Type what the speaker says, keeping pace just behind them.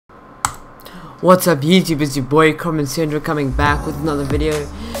What's up YouTube, it's your boy Carmen coming back with another video.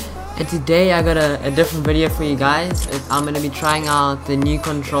 And today I got a different video for you guys. I'm going to be trying out the new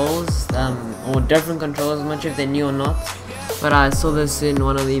controls, or different controls. I'm not sure if they're new or not, but I saw this in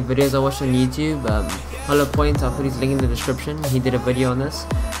one of the videos I watched on YouTube. Hollow Point, I'll put his link in the description. He did a video on this.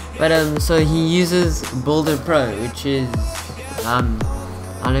 But so he uses Builder Pro, which is let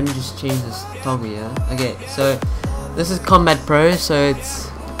me just change this toggle here. Okay, so this is Combat Pro, so it's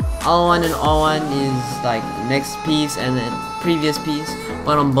R1 and R1 is like next piece and then previous piece,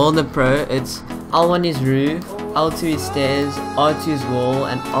 but on Builder Pro it's R1 is roof, L2 is stairs, R2 is wall,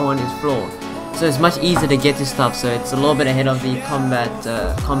 and R1 is floor. So it's much easier to get to stuff, so it's a little bit ahead of the Combat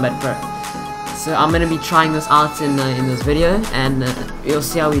Pro. So I'm gonna be trying this out in this video, and you'll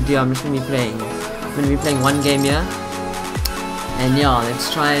see how we do. I'm just gonna be playing. I'm gonna be playing one game here, and yeah, let's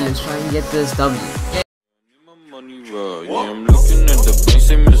try and get this W. Okay. Yeah, I'm looking at the bank,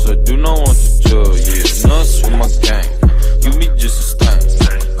 say miss, I do not want to chill. Yeah, nuts with my gang. You be just a stain.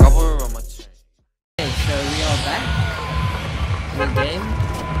 Cover on my chain. Okay, so we are back in the game.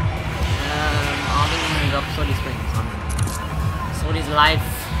 I'm gonna drop Sorty Springs on Sorty's life.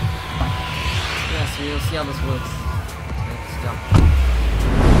 Yeah, so you'll see how this works. Let's jump.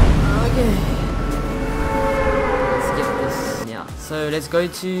 Okay. Let's get this. Yeah, so let's go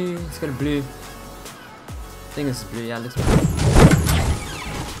to blue. I think this is blue, yeah, looks blue.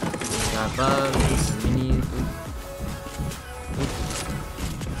 Got above, mini,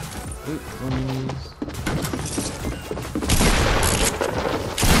 minis.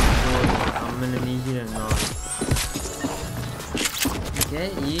 I'm gonna need you to know. Okay,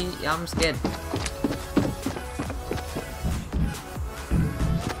 yeah, I'm scared.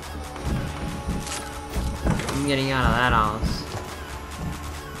 I'm getting out of that house.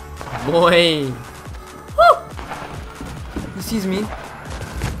 Boy! He sees me.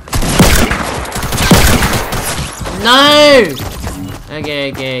 No!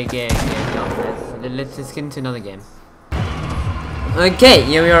 Okay. Let's get into another game. Okay,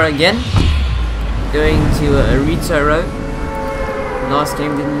 here we are again. Going to a Rito Row. Last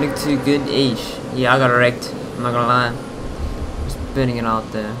game didn't look too good. Eesh. Yeah, I got wrecked. I'm not gonna lie. Just burning it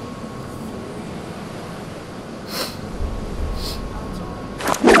out there.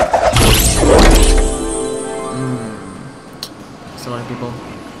 A lot of people.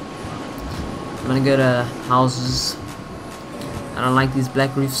 I'm gonna go to houses. I don't like these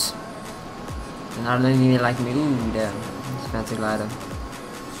black roofs, and I don't even like me. Ooh, damn, it's a fancy glider.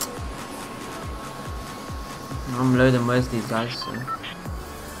 I'm lower than most of these guys. So.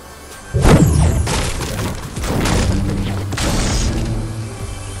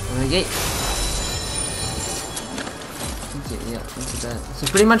 Okay. Yeah, that's that. So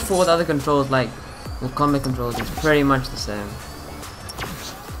pretty much for all the other controls, like the combat controls, it's pretty much the same.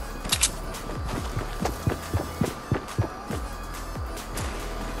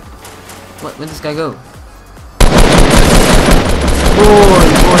 What? Where'd this guy go?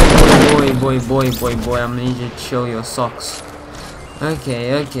 Boy, I'm gonna need you to show your socks.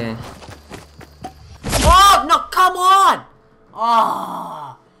 Okay. Oh, no, come on!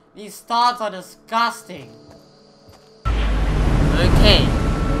 Oh, these starts are disgusting. Okay.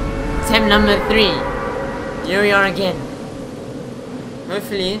 Attempt number 3. Here we are again.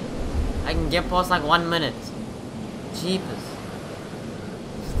 Hopefully, I can get past like 1 minute. Jeepers.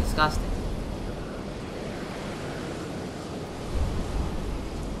 It's disgusting.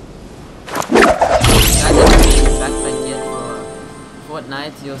 Backpack yet for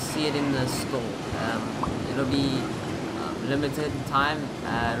Fortnite, you'll see it in the store. It'll be limited time.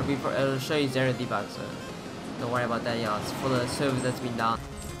 It'll show you 0 debug, so don't worry about that. Yeah, it's for the server that's been down.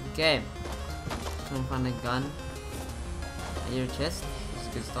 Okay, trying to find a gun. I hear a chest. It's a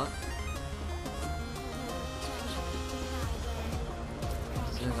good start.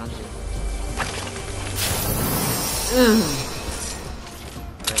 There's no gun here.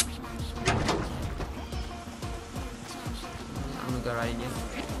 Go right in here.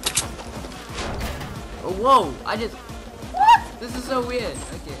 Oh, whoa! I just. What? This is so weird.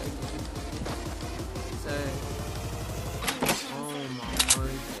 Okay. So. Oh my.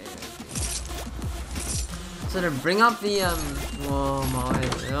 Okay. So to bring up the Whoa my.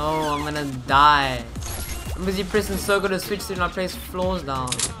 Oh, I'm gonna die. I'm busy pressing circle to switch to not place floors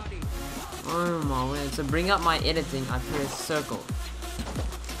down. Oh my word. So bring up my editing, I press circle.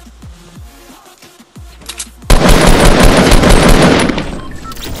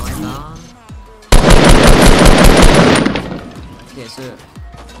 Okay, so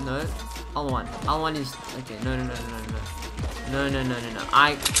no, L1 is okay. No.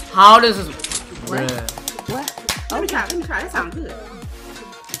 How does this? What? Let me try. That sounds good.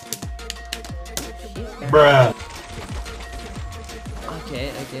 Bruh.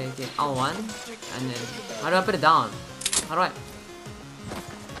 Okay. L1. And then, how do I put it down? How do I?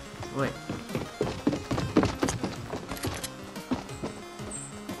 Wait.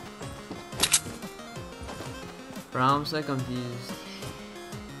 Bro, I'm so confused.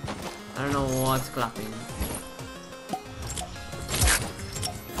 I don't know what's clapping.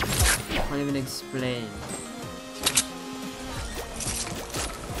 Can't even explain.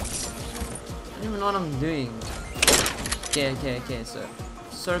 I don't even know what I'm doing. Okay, so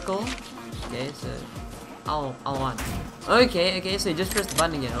circle. Okay, so L1. Okay, so you just press the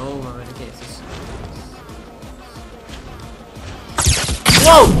button again. Oh my god, okay, so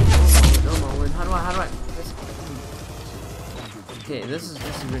whoa! Oh my word, how do I? Okay, this is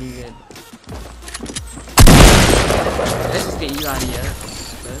really good. Let's just get you out of here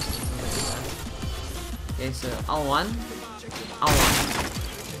first. Okay, so L1.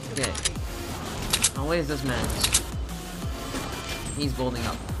 Okay. Now where's this man? He's building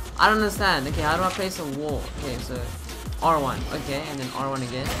up. I don't understand. Okay, how do I place a wall? Okay, so R1. Okay, and then R1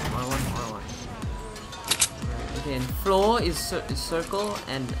 again. R1. Okay, and floor is circle,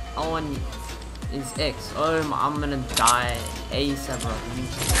 and L1 is X. Oh, I'm gonna die ASAP, bro.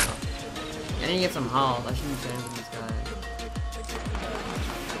 I need to get some health. I shouldn't be playing with this guy.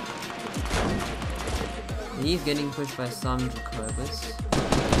 He's getting pushed by some Jacobus. I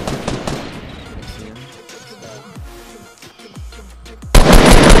see him.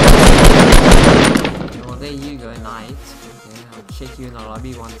 Okay, well, there you go, knight. Okay, I'll check you in the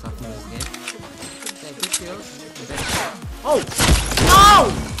lobby once I finish this game. Okay, good kills. Oh!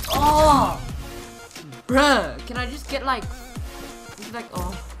 No! Oh! Bruh, can I just get like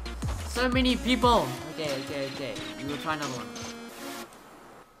oh, so many people. Okay. We will try another one.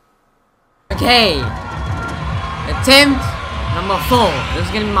 Okay. Attempt number 4. This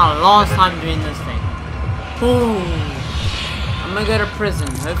is gonna be my last time doing this thing. Boom. I'm gonna go to prison.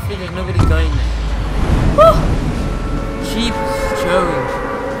 Hopefully there's nobody going there. Woo! Cheap showing.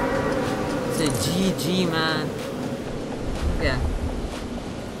 It's a GG, man. Yeah.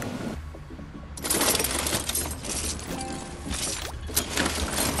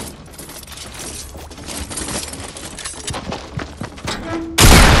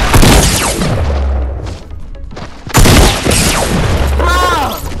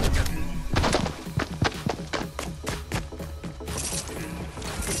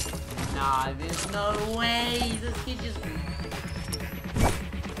 Nah, there's no way. This kid just.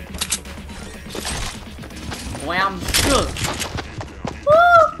 Boy, I'm shook.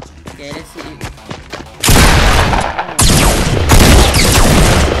 Woo! Okay, let's see. Look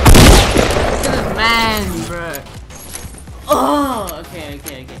at this man, bro. Oh, okay.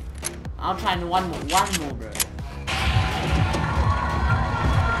 I'll try one more, bro.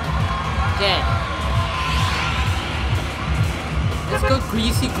 Okay. Let's go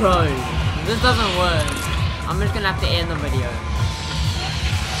Greasy Crow. If this doesn't work, I'm just gonna have to end the video.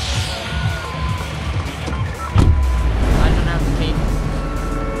 I don't have the patience.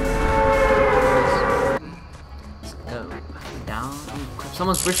 Let's go. Down.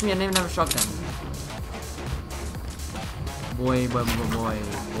 Someone's pushing me, I don't even have a shotgun. Boy, don't do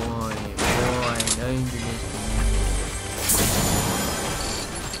this.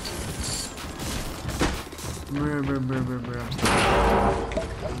 Brr,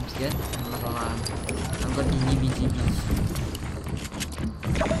 I'm scared. I'm not gonna lie. I've got the heebie-jeebies.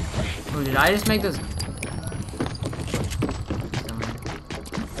 Oh, did I just make this?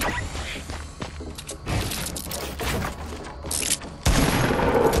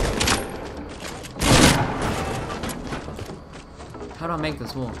 How do I make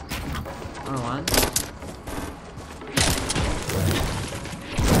this wall? R1.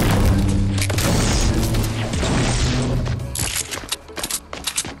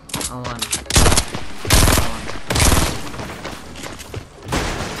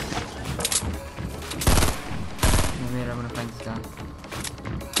 I'm gonna find this guy.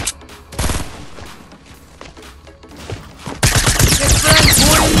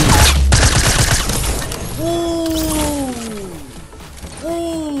 Ooh!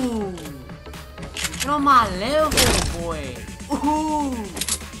 You're on my level, boy. Ooh!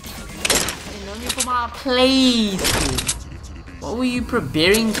 You know me for my place. What were you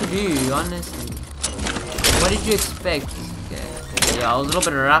preparing to do, honestly? What did you expect? Okay. Yeah, I was a little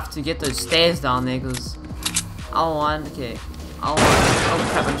bit rough to get those stairs down there because L1, okay. L1. Oh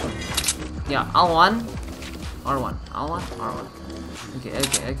crap, yeah, L1. R1. L1, R1. Okay.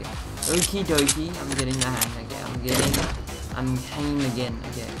 Okie dokie. I'm getting the hang. Okay, I'm hanging again.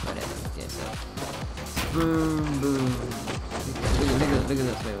 Okay, whatever. Okay, so. Boom. Look at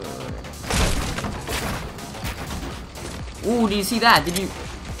this. Wait. Ooh, do you see that? Did you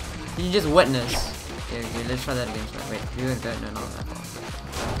just witness? Okay, let's try that again. Wait, you gonna go? No, that one.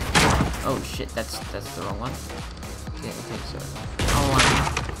 Oh shit, that's the wrong one. Okay, so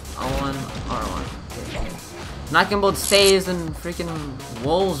R1, R1. Okay. Knocking both stays and freaking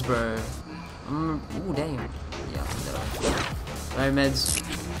walls, bro. Ooh, damn. Yeah, no meds.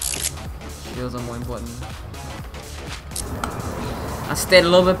 Shields are more important. I stayed a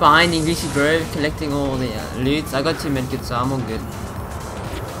little bit behind in Greasy Grove, collecting all the loot. I got 2 medkits, so I'm all good.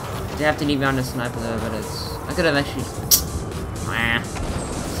 They have to leave me on a sniper though, but I could have actually.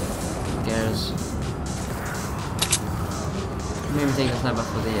 Who cares? Maybe take a sniper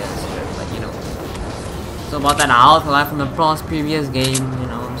for the script, but you know. So about that health life from the previous game, you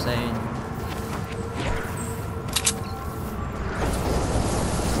know what I'm saying?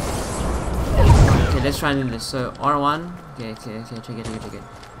 Okay, let's try and do this. So R1. Okay, check it.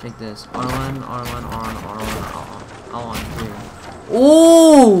 Check this. R1.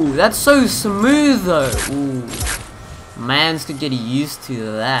 Ooh, that's so smooth though. Ooh, mans could get used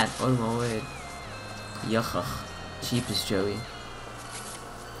to that. Oh my word. Yuck. Cheapest Joey.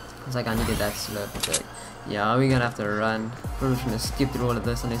 It's like I needed that slow, but yeah, we're gonna have to run. We're just gonna skip through all of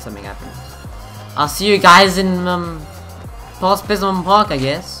this unless something happens. I'll see you guys in past Pismon Park, I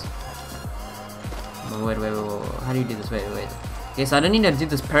guess. Oh, wait. How do you do this? Wait. Okay, so I don't need to do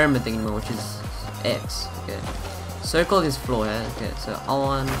this pyramid thing anymore, which is X. Okay. Circle is floor, yeah? Okay, so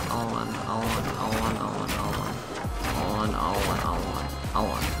L1.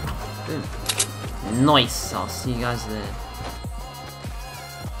 Boom. Nice. I'll see you guys there.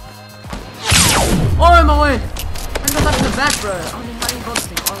 Oh my word! I got that in the back, bro. Oh, how do you got this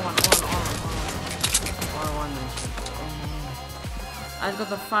thing? R1. I got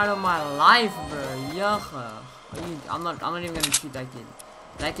the fight of my life, bro. Yuck. I'm not even gonna shoot that kid.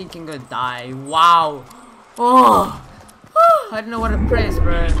 That kid can go die. Wow. Oh, I don't know what to press,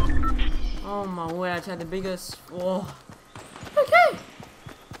 bro. Oh my word, I tried the biggest. Oh, okay.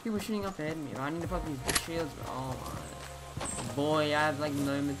 People shooting up ahead of me. I need to pop these shields. Oh my boy, I have like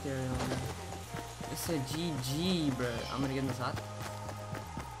no material. It's a GG, bro. I'm gonna get in this hut.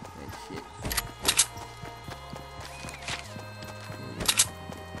 Wait, shit.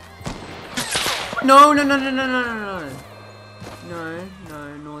 No, naughty.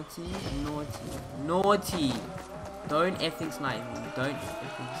 Don't effing snipe me. Don't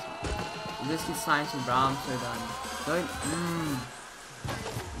effing snipe. This is science and bro, I'm so done. Don't,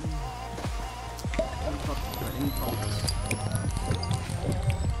 Let me pop this.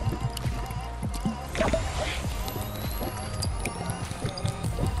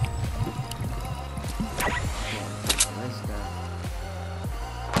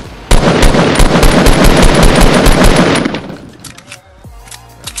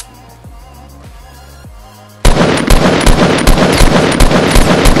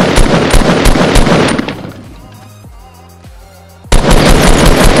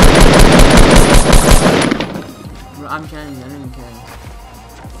 I'm trying, I don't even care.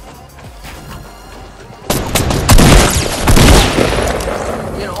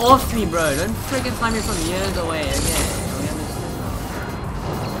 Get off me, bro. Don't freaking find me from years away, okay? We understand now.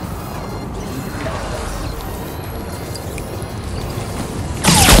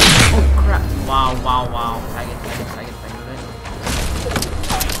 Oh crap. Wow. Tag it.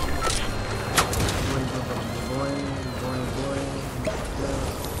 Boy.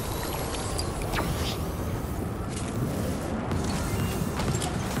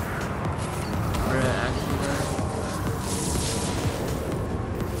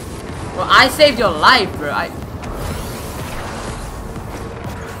 Bro, I saved your life, bro.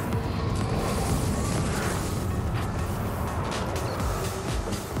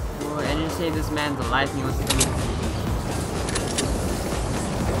 Bro, I didn't save this man's life and he wants to kill me.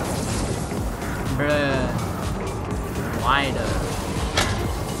 Bruh. Why though?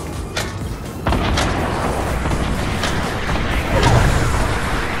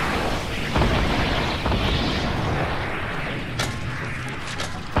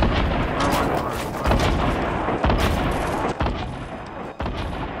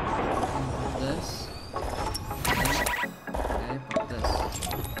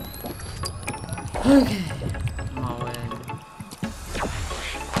 Okay. I'm all in.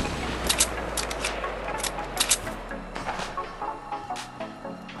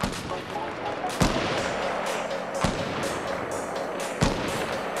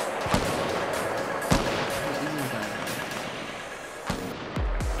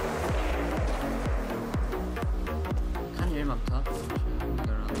 Can't hear him up top.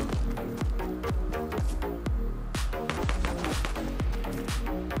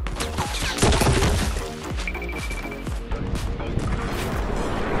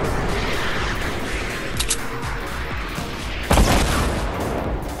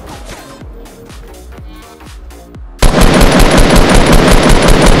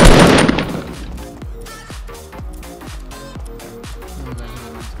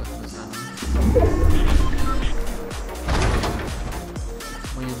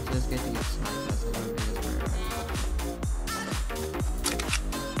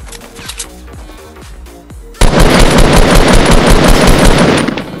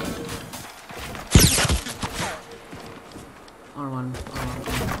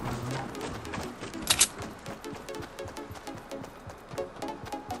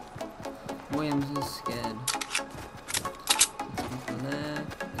 Boy, I'm so scared. Let's go to the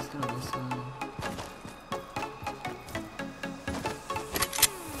left. Let's go on this side.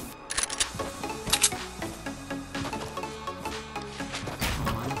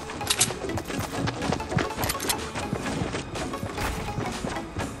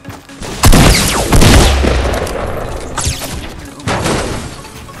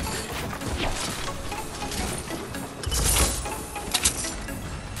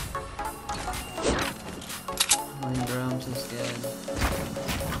 Bro, I'm so scared.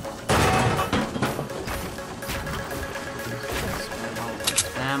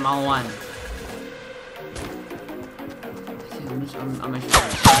 Spam all one. I'm actually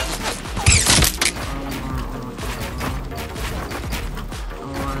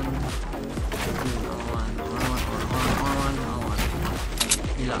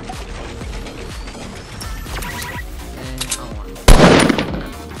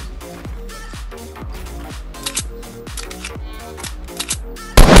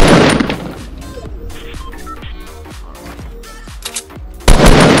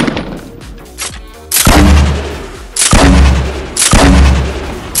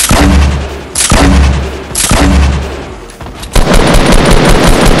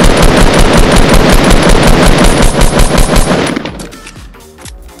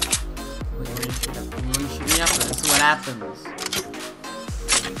happens.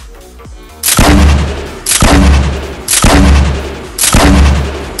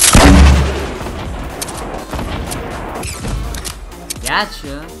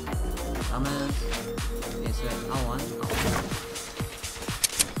 Gotcha. Dumbass. Okay, so wait, I won.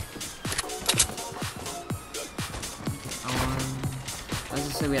 Let's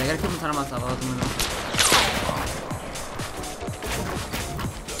just say wait, I gotta keep on telling myself I was gonna.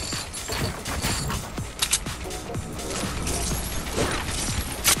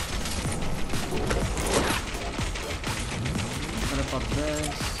 Pop this.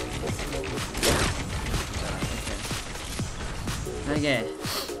 Okay. I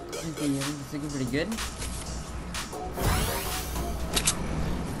think it's looking pretty good.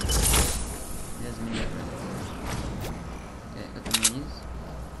 There's me. Okay, got the minis.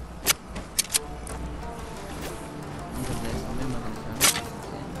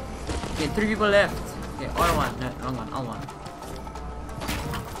 Okay, 3 people left. Okay, all one. No, wrong one. All one.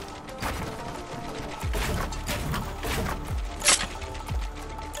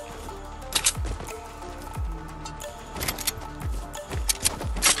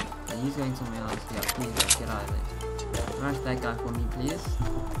 He's going somewhere else. Yeah, please get out of there. Rush that guy for me, please.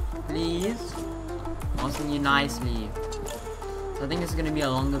 Please. Asking you nicely. So I think it's gonna be a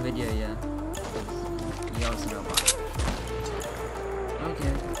longer video, yeah. You also know about it.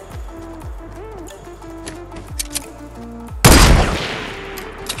 Okay.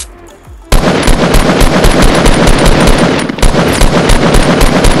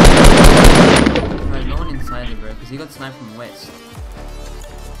 Right, no one inside it, bro, because he got sniped from west.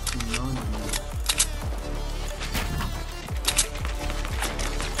 No, no, no.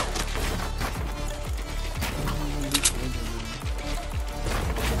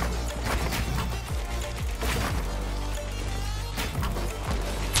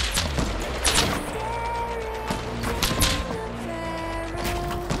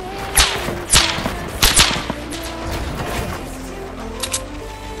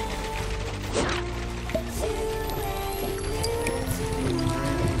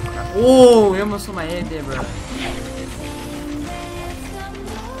 Oh, you almost saw my head there, bro.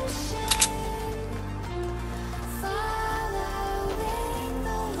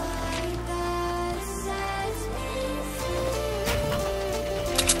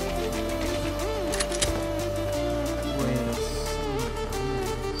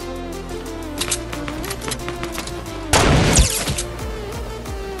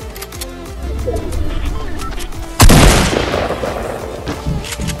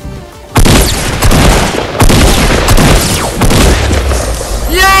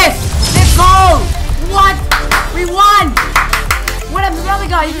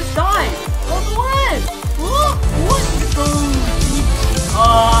 Guy, he just died. Oh, what? What? Let's go.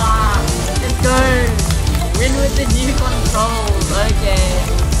 Oh, let's go. Win with the new controls. Okay.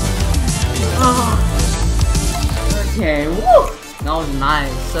 Oh. Okay. Woo. That was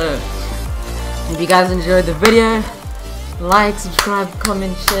nice. So, if you guys enjoyed the video, like, subscribe,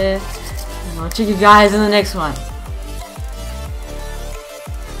 comment, share. And I'll check you guys in the next one.